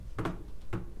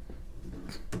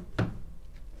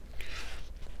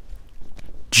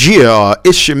Yeah,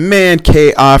 it's your man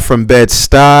KI from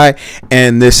Bed-Stuy,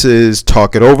 and this is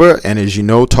Talk It Over. And as you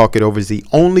know, Talk It Over is the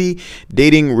only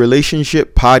dating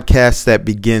relationship podcast that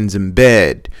begins in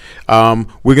bed.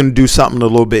 We're going to do something a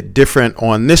little bit different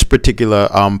on this particular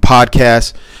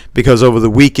podcast because over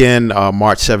the weekend,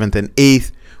 March 7th and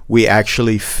 8th, we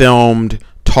actually filmed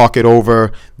Talk It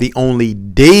Over, the only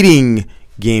dating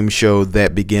game show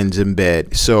that begins in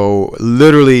bed. So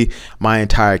literally my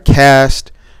entire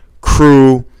cast,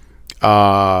 crew,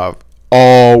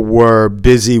 all were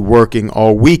busy working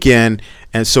all weekend,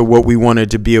 and so what we wanted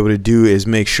to be able to do is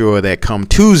make sure that come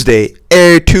Tuesday,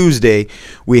 every Tuesday,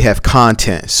 we have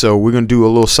content. So we're gonna do a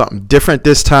little something different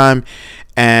this time,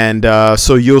 and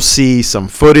so you'll see some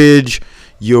footage,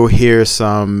 you'll hear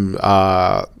some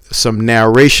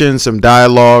narration, some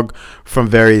dialogue from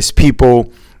various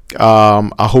people.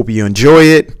 I hope you enjoy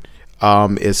it.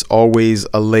 It's always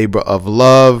a labor of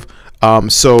love.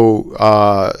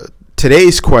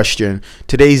 Today's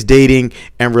dating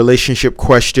and relationship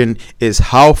question is,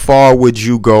 how far would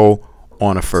you go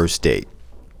on a first date?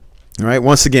 All right.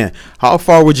 Once again, how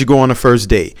far would you go on a first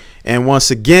date? And once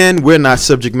again, we're not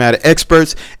subject matter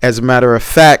experts. As a matter of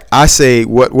fact, I say,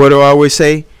 what do I always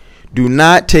say? Do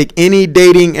not take any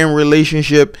dating and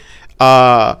relationship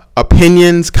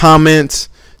opinions, comments,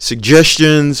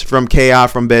 suggestions from KI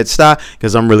from Bed-Stuy,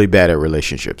 because I'm really bad at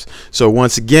relationships. So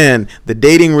once again, the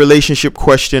dating relationship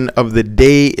question of the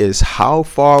day is, how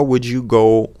far would you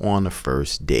go on a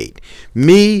first date?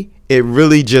 Me, it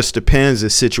really just depends.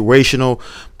 It's situational.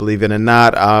 Believe it or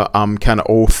not, I'm kind of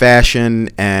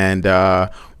old-fashioned and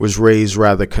was raised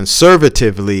rather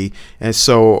conservatively, and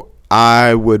so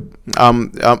I'm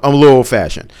a little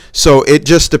old-fashioned. So it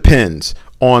just depends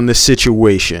on the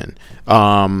situation.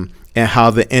 And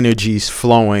how the energy's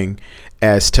flowing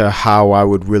as to how I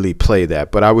would really play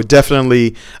that. But I would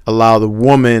definitely allow the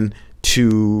woman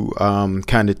to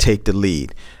kind of take the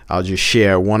lead. I'll just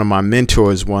share. One of my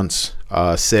mentors once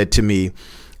said to me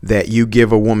that you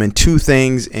give a woman two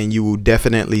things and you will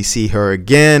definitely see her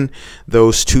again.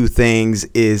 Those two things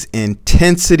is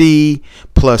intensity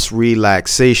plus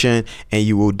relaxation, and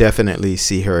you will definitely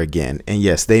see her again. And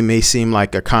yes, they may seem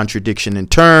like a contradiction in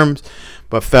terms,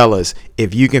 but fellas,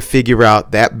 if you can figure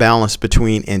out that balance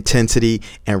between intensity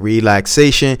and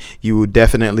relaxation, you will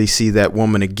definitely see that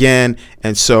woman again.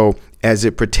 And so as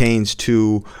it pertains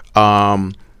to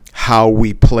how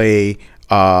we play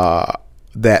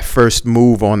that first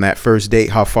move on that first date,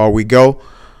 how far we go,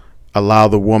 allow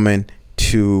the woman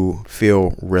to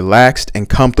feel relaxed and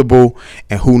comfortable,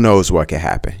 and who knows what can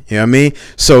happen. You know what I mean?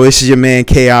 So this is your man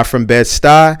KI from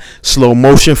Bed-Stuy. Slow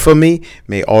motion for me.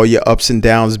 May all your ups and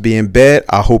downs be in bed.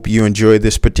 I hope you enjoyed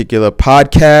this particular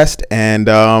podcast, and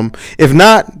if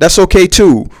not, that's okay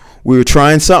too. We were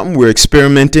trying something. We're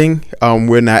experimenting.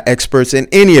 We're not experts in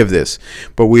any of this,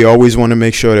 but we always want to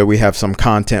make sure that we have some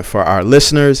content for our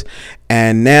listeners.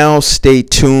 And now stay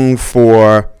tuned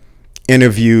for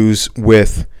interviews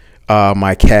with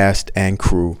my cast and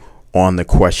crew on the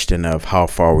question of how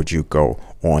far would you go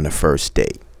on the first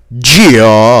date.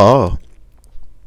 Yeah.